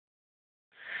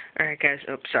Alright guys,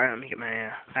 oops, sorry, let me get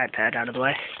my iPad out of the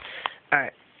way.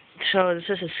 Alright, so this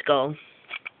is a skull.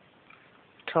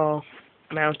 It's all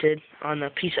mounted on the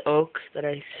piece of oak that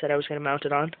I said I was going to mount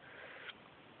it on.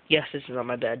 Yes, this is on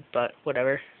my bed, but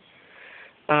whatever.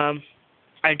 All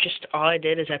I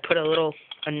did is I put a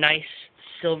nice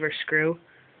silver screw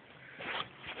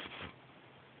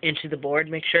into the board.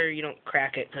 Make sure you don't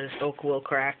crack it, because oak will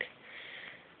crack.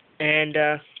 And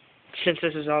since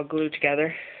this is all glued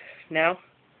together now,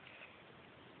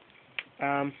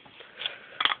 ow,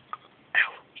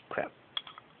 crap,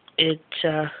 it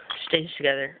stays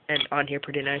together and on here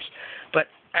pretty nice. But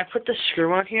I put the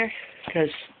screw on here because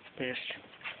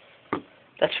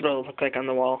that's what it'll look like on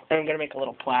the wall. And I'm gonna make a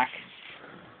little plaque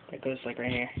that goes like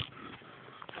right here.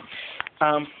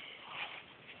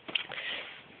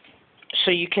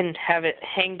 So you can have it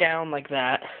hang down like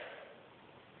that,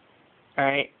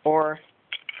 alright, or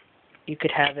you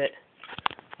could have it,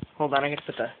 hold on, I gotta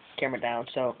put the camera down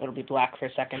so it'll be black for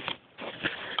a second.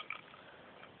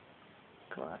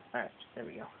 Come on, alright, there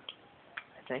we go,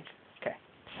 I think, okay.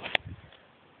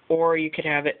 Or you could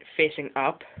have it facing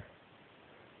up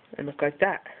and look like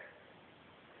that.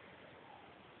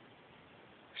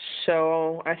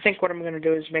 So I think what I'm going to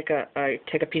do is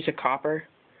take a piece of copper,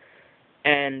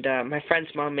 and my friend's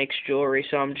mom makes jewelry,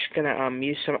 so I'm just going to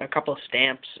use a couple of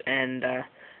stamps, and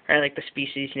I like the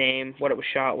species name, what it was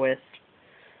shot with,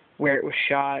 where it was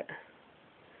shot.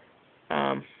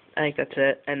 I think that's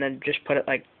it, and then just put it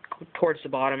like towards the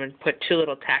bottom and put 2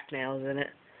 little tack nails in it,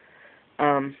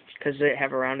 because they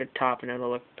have a rounded top and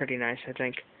it'll look pretty nice, I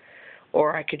think.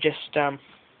 Or I could just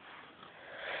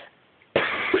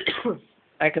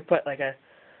I could put like a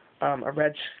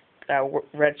red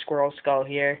squirrel skull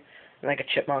here, and like a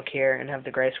chipmunk here, and have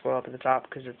the gray squirrel up at the top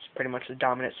because it's pretty much the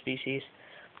dominant species.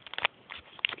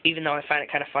 Even though I find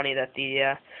it kind of funny that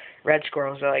the red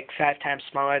squirrels are like 5 times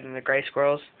smaller than the gray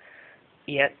squirrels,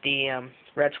 yet the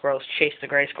red squirrels chase the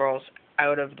gray squirrels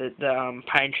out of the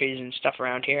pine trees and stuff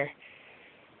around here.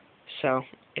 So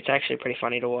it's actually pretty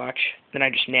funny to watch. Then I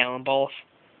just nail them both.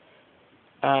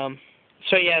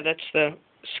 So yeah, that's the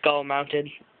skull mounted.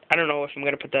 I don't know if I'm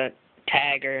going to put the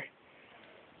tag or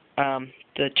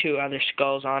the 2 other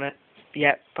skulls on it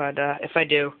yet, but if I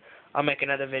do, I'll make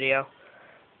another video.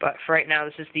 But for right now,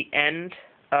 this is the end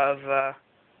of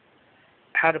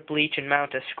how to bleach and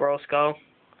mount a squirrel skull.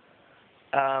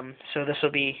 So this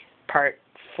will be part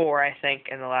 4, I think,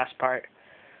 and the last part.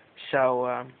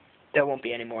 So there won't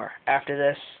be any more after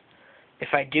this. If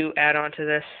I do add on to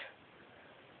this,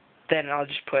 then I'll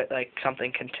just put like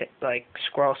something like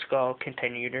squirrel skull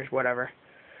continued or whatever.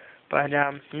 But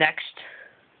the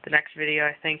next video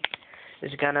I think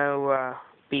is gonna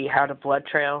be how to blood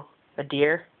trail a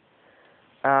deer.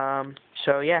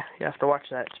 So yeah, you have to watch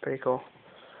that. It's pretty cool,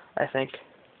 I think.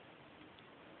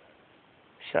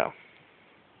 So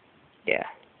yeah,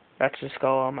 that's the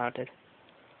skull all mounted.